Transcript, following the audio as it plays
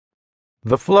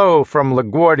The flow from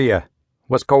LaGuardia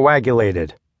was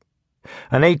coagulated.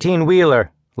 An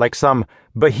 18-wheeler, like some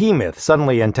behemoth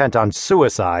suddenly intent on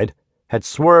suicide, had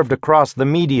swerved across the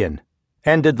median,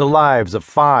 ended the lives of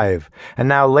 5, and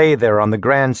now lay there on the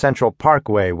Grand Central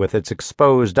Parkway with its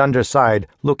exposed underside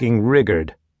looking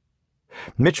rigid.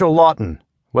 Mitchell Lawton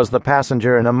was the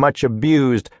passenger in a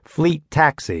much-abused fleet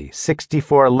taxi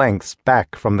 64 lengths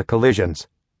back from the collisions.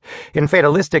 In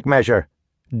fatalistic measure,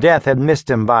 death had missed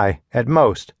him by, at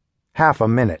most, half a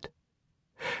minute.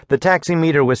 The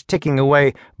taximeter was ticking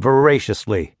away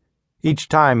voraciously. Each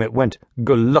time it went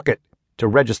 "Gulukit" to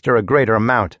register a greater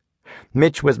amount.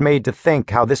 Mitch was made to think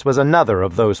how this was another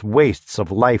of those wastes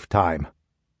of lifetime.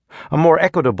 A more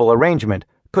equitable arrangement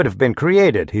could have been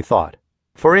created, he thought.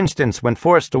 For instance, when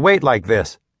forced to wait like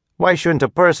this, why shouldn't a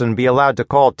person be allowed to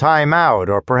call time out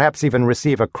or perhaps even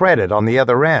receive a credit on the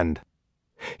other end?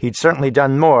 He'd certainly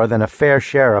done more than a fair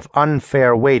share of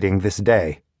unfair waiting this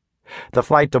day. The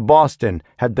flight to Boston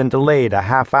had been delayed a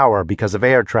half hour because of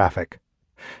air traffic.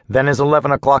 Then his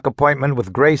 11 o'clock appointment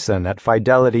with Grayson at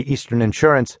Fidelity Eastern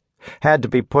Insurance had to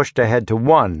be pushed ahead to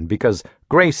 1 because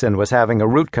Grayson was having a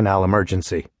root canal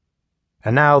emergency.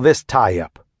 And now this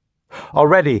tie-up.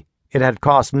 Already it had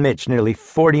cost Mitch nearly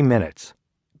 40 minutes.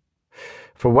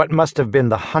 For what must have been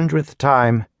the 100th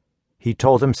time, he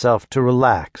told himself to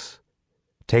relax.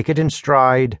 Take it in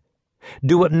stride.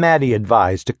 Do what Maddie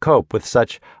advised to cope with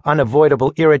such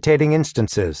unavoidable irritating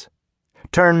instances.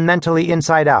 Turn mentally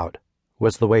inside out,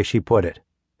 was the way she put it.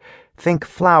 Think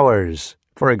flowers,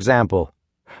 for example.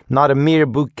 Not a mere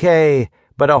bouquet,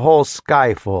 but a whole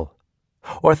skyful.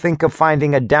 Or think of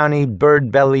finding a downy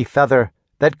bird belly feather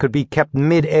that could be kept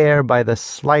mid-air by the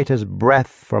slightest breath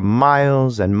for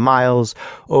miles and miles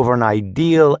over an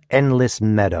ideal endless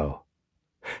meadow.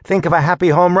 Think of a happy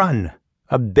home run,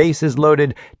 a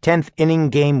bases-loaded 10th-inning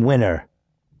game winner.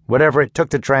 Whatever it took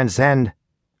to transcend,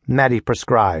 Maddie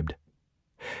prescribed.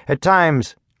 At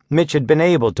times, Mitch had been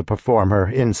able to perform her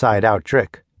inside-out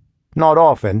trick. Not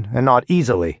often and not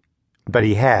easily, but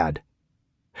he had.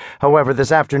 However,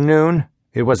 this afternoon,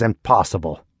 it was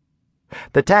impossible.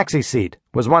 The taxi seat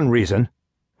was one reason.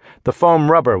 The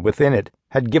foam rubber within it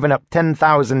had given up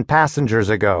 10,000 passengers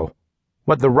ago.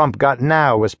 What the rump got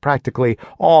now was practically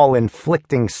all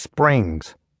inflicting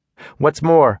springs. What's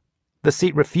more, the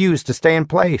seat refused to stay in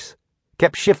place,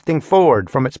 kept shifting forward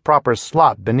from its proper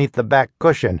slot beneath the back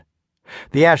cushion.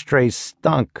 The ashtrays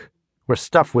stunk, were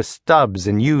stuffed with stubs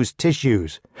and used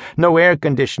tissues. No air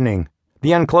conditioning.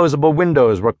 The unclosable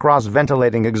windows were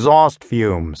cross-ventilating exhaust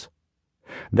fumes.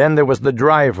 Then there was the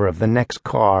driver of the next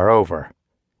car over.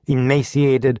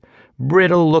 Emaciated,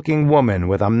 brittle-looking woman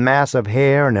with a mass of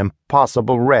hair and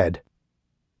impossible red.